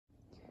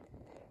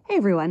Hey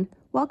everyone,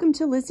 welcome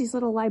to Lizzie's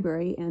Little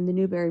Library and the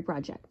Newbery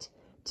Project.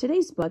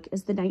 Today's book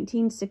is the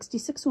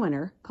 1966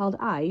 winner called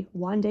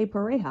Juan de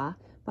Pareja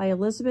by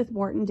Elizabeth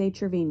Morton de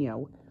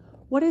Trevino.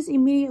 What is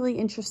immediately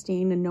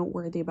interesting and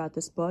noteworthy about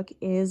this book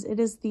is it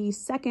is the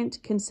second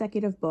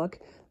consecutive book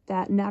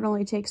that not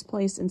only takes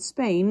place in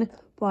Spain,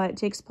 but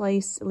takes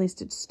place, at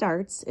least it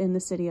starts, in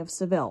the city of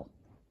Seville.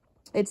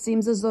 It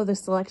seems as though the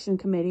selection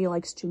committee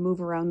likes to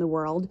move around the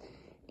world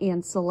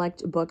and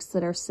select books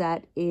that are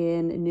set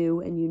in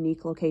new and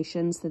unique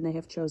locations than they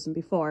have chosen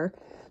before.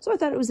 So I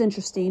thought it was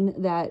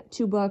interesting that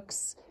two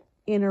books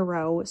in a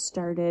row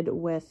started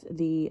with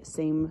the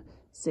same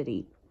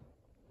city.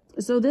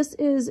 So this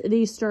is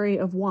the story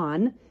of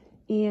Juan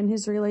and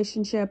his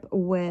relationship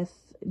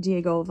with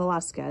Diego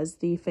Velazquez,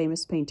 the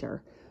famous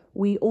painter.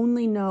 We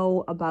only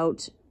know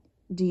about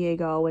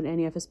Diego and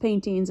any of his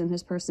paintings and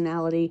his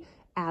personality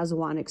as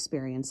Juan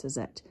experiences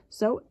it.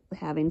 So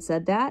having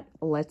said that,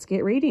 let's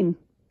get reading.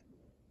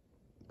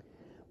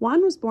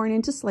 Juan was born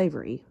into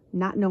slavery,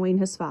 not knowing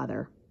his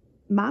father.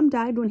 Mom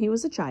died when he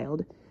was a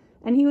child,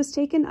 and he was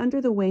taken under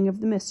the wing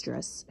of the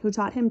mistress, who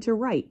taught him to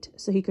write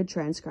so he could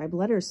transcribe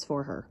letters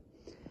for her.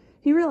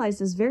 He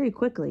realizes very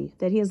quickly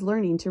that he is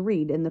learning to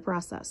read in the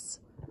process.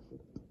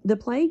 The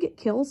plague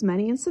kills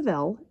many in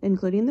Seville,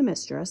 including the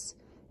mistress,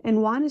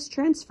 and Juan is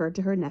transferred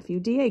to her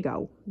nephew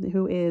Diego,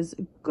 who is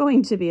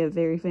going to be a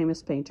very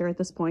famous painter. At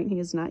this point, he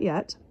is not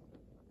yet.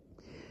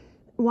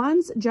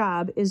 Juan's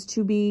job is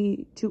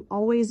to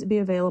always be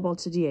available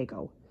to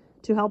Diego,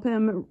 to help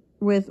him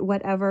with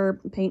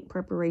whatever paint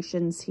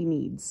preparations he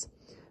needs.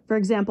 For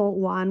example,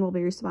 Juan will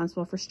be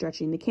responsible for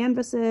stretching the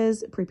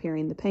canvases,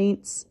 preparing the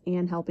paints,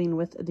 and helping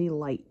with the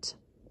light.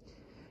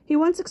 He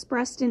once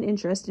expressed an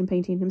interest in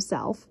painting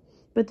himself,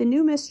 but the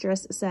new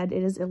mistress said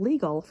it is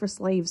illegal for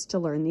slaves to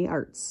learn the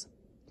arts.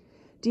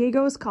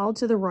 Diego is called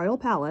to the royal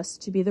palace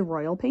to be the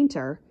royal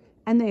painter,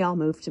 and they all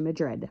move to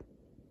Madrid.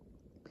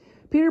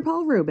 Peter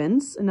Paul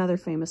Rubens, another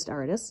famous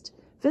artist,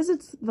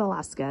 visits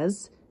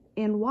Velazquez,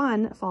 and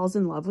Juan falls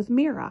in love with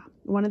Mira,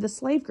 one of the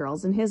slave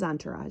girls in his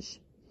entourage.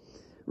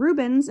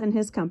 Rubens and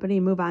his company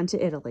move on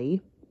to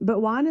Italy,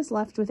 but Juan is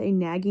left with a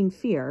nagging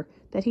fear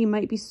that he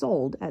might be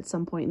sold at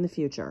some point in the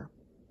future.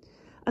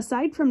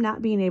 Aside from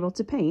not being able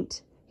to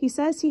paint, he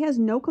says he has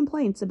no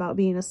complaints about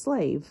being a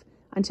slave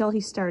until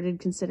he started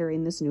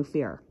considering this new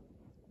fear.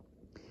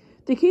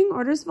 The king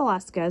orders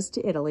Velazquez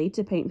to Italy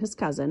to paint his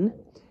cousin,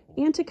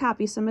 and to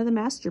copy some of the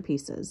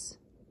masterpieces.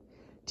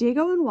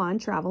 Diego and Juan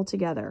travel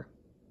together.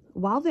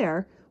 While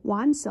there,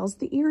 Juan sells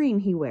the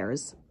earring he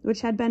wears, which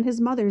had been his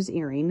mother's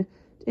earring,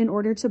 in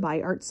order to buy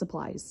art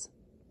supplies.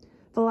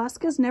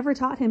 Velazquez never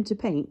taught him to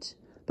paint,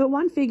 but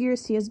Juan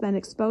figures he has been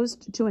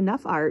exposed to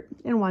enough art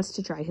and wants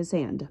to try his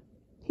hand.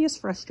 He is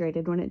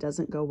frustrated when it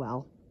doesn't go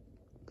well.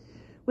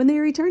 When they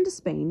return to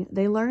Spain,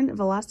 they learn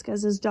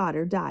Velazquez's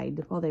daughter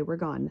died while they were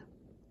gone.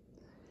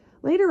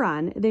 Later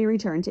on, they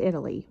return to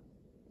Italy.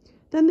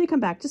 Then they come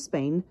back to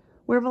Spain,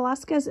 where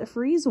Velazquez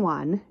frees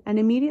Juan and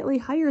immediately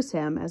hires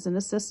him as an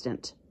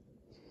assistant.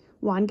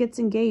 Juan gets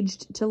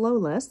engaged to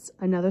Lolis,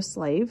 another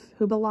slave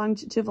who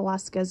belonged to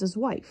Velazquez's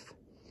wife.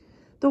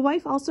 The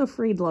wife also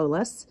freed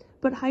Lolis,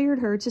 but hired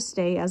her to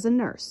stay as a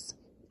nurse,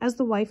 as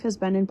the wife has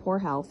been in poor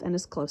health and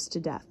is close to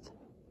death.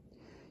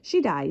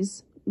 She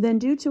dies, then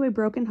due to a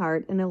broken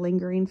heart and a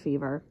lingering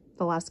fever,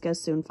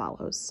 Velazquez soon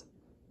follows.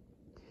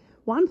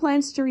 Juan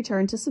plans to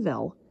return to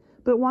Seville,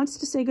 but wants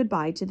to say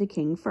goodbye to the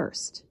king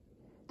first.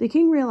 The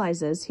king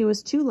realizes he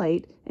was too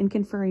late in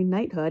conferring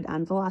knighthood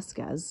on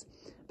Velazquez,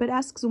 but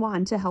asks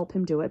Juan to help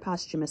him do it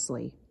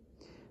posthumously.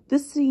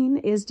 This scene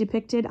is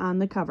depicted on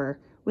the cover,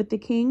 with the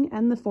king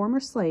and the former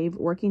slave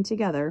working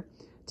together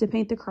to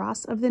paint the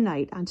cross of the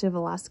knight onto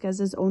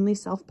Velazquez's only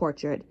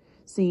self-portrait,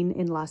 seen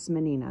in Las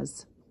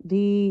Meninas.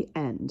 The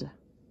end.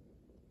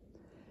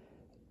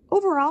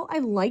 Overall, I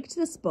liked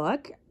this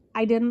book.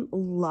 I didn't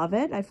love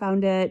it. I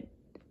found it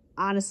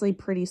honestly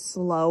pretty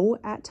slow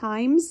at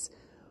times,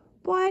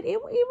 but it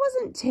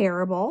wasn't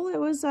terrible. It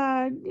was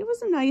a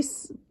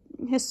nice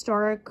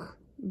historic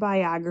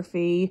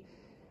biography.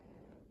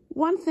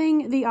 One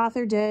thing the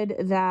author did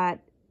that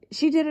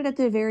she did it at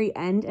the very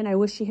end, and I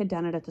wish she had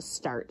done it at the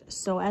start.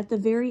 So at the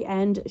very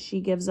end,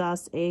 she gives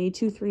us a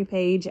 2-3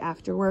 page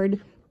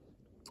afterward,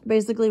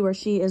 basically where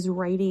she is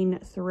writing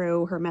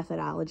through her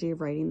methodology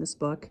of writing this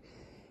book.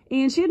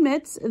 And she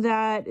admits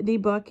that the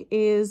book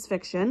is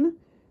fiction,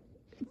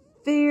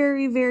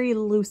 very, very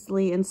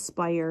loosely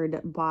inspired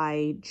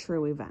by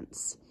true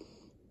events,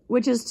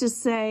 which is to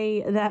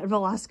say that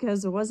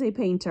Velazquez was a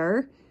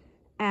painter,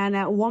 and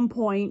at one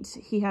point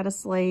he had a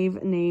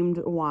slave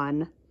named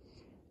Juan,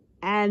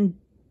 and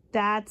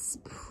that's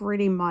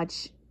pretty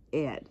much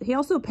it. He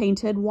also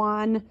painted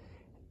Juan,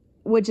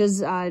 which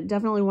is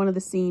definitely one of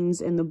the scenes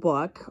in the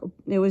book.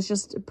 It was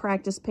just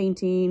practice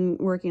painting,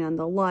 working on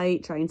the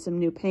light, trying some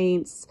new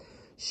paints,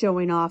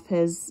 showing off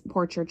his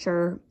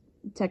portraiture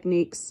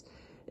techniques.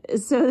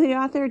 So the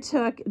author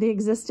took the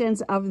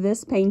existence of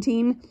this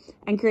painting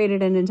and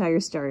created an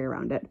entire story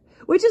around it,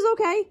 which is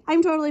okay.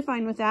 I'm totally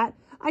fine with that.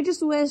 I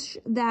just wish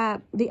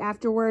that the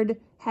afterword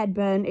had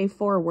been a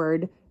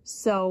foreword,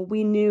 so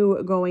we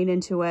knew going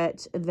into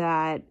it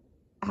that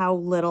how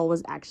little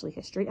was actually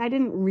history. I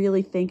didn't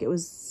really think it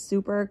was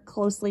super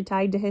closely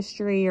tied to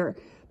history or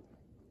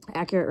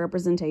accurate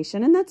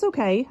representation, and that's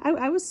okay.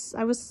 I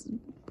was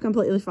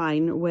completely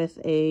fine with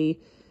a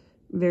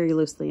very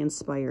loosely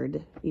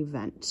inspired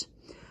event.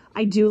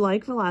 I do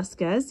like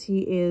Velazquez. He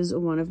is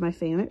one of my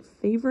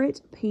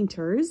favorite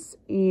painters,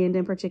 and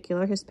in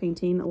particular, his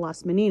painting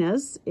Las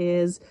Meninas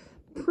is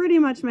pretty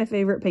much my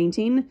favorite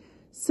painting.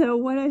 So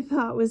what I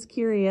thought was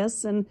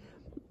curious and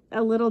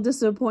a little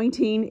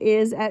disappointing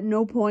is at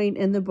no point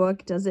in the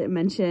book does it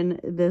mention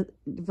the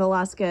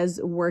Velazquez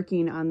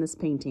working on this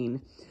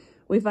painting.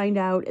 We find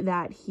out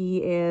that he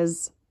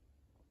is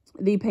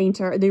the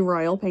painter, the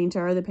royal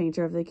painter, the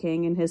painter of the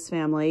king and his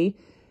family.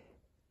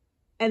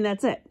 And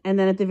that's it. And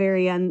then at the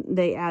very end,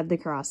 they add the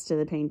cross to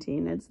the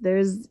painting.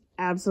 There's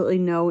absolutely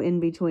no in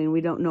between.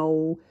 We don't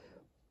know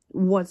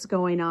what's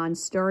going on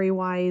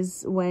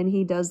story-wise when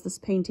he does this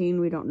painting.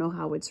 We don't know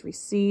how it's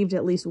received,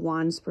 at least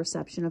Juan's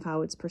perception of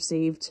how it's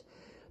perceived.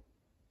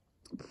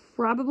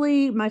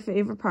 Probably my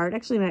favorite part,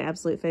 actually my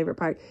absolute favorite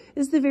part,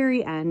 is the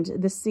very end,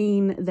 the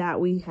scene that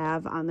we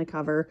have on the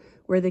cover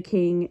where the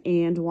king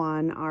and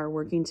Juan are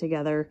working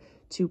together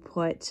to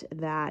put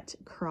that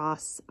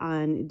cross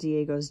on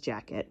Diego's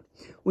jacket.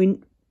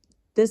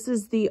 This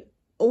is the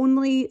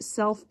only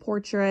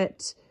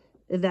self-portrait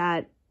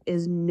that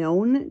is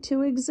known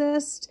to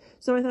exist,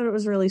 so I thought it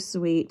was really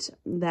sweet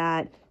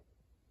that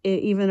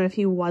even if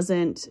he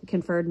wasn't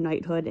conferred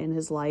knighthood in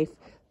his life,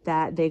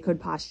 that they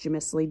could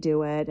posthumously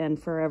do it and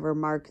forever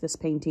mark this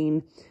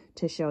painting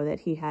to show that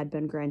he had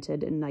been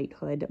granted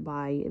knighthood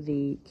by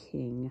the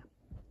king.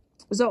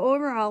 So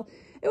overall,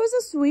 it was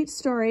a sweet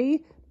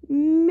story,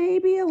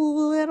 maybe a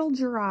little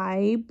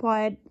dry,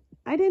 but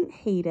I didn't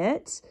hate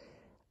it.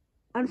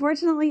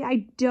 Unfortunately,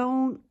 I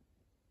don't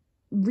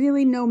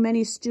really know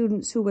many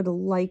students who would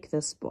like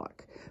this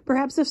book.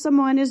 Perhaps if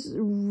someone is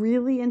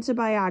really into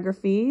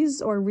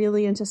biographies or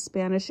really into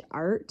Spanish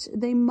art,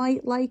 they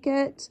might like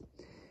it.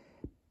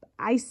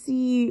 I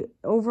see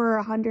over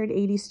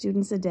 180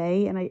 students a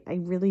day, and I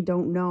really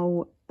don't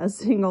know a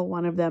single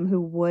one of them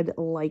who would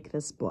like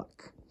this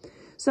book.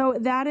 So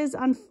that is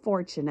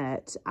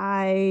unfortunate.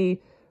 I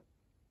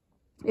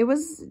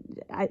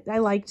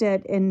liked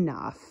it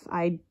enough.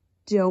 I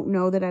don't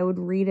know that I would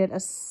read it a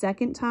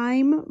second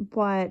time,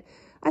 but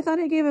I thought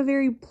it gave a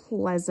very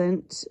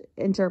pleasant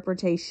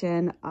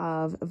interpretation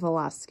of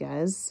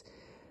Velazquez.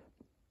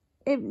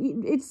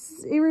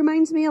 It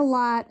reminds me a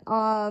lot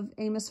of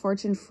A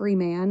Misfortune Free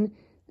Man,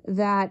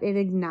 that it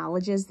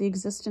acknowledges the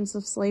existence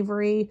of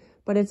slavery,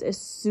 but it's a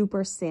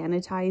super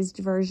sanitized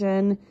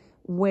version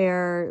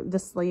where the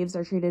slaves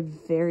are treated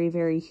very,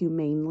 very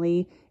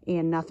humanely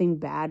and nothing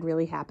bad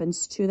really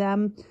happens to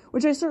them,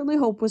 which I certainly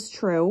hope was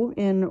true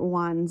in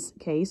Juan's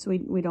case.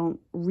 We don't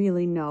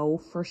really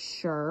know for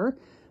sure.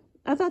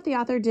 I thought the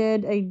author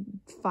did a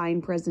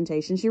fine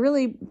presentation. She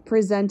really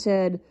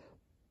presented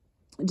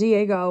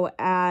Diego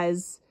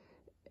as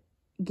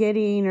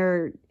getting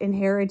or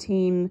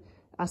inheriting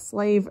a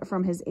slave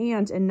from his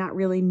aunt and not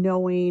really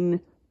knowing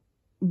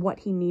what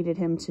he needed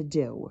him to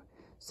do.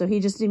 So he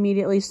just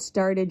immediately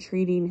started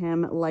treating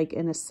him like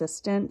an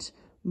assistant,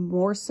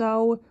 more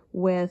so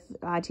with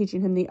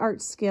teaching him the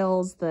art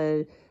skills,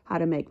 how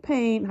to make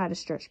paint, how to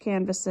stretch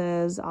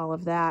canvases, all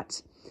of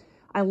that.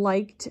 I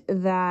liked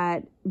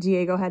that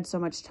Diego had so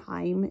much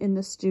time in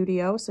the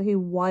studio, so he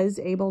was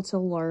able to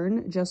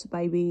learn just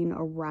by being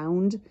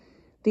around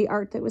the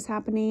art that was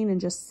happening and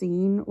just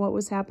seeing what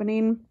was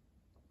happening.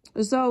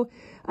 So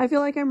I feel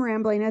like I'm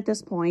rambling at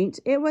this point.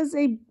 It was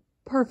a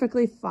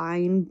perfectly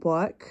fine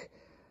book.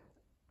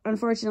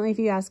 Unfortunately, if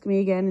you ask me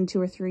again in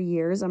 2 or 3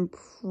 years, I'm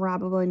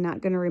probably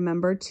not going to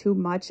remember too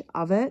much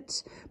of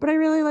it, but I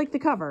really like the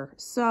cover.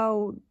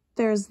 So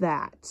there's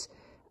that.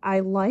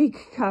 I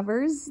like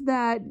covers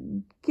that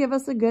give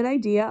us a good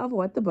idea of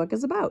what the book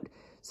is about.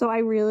 So I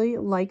really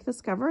like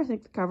this cover. I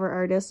think the cover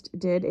artist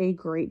did a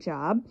great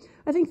job.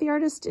 I think the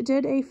artist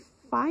did a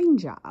fine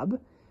job.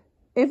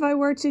 If I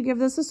were to give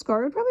this a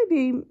score, it would probably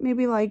be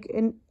maybe like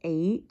an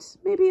 8,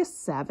 maybe a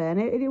 7.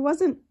 It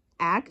wasn't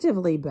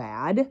actively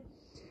bad.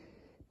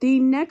 The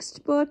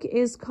next book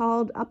is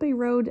called Up a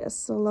Road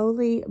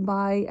Slowly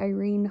by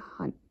Irene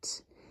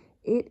Hunt.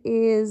 It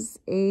is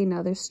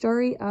another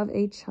story of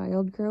a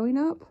child growing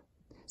up.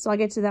 So I'll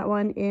get to that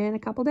one in a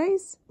couple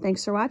days.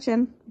 Thanks for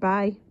watching.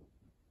 Bye.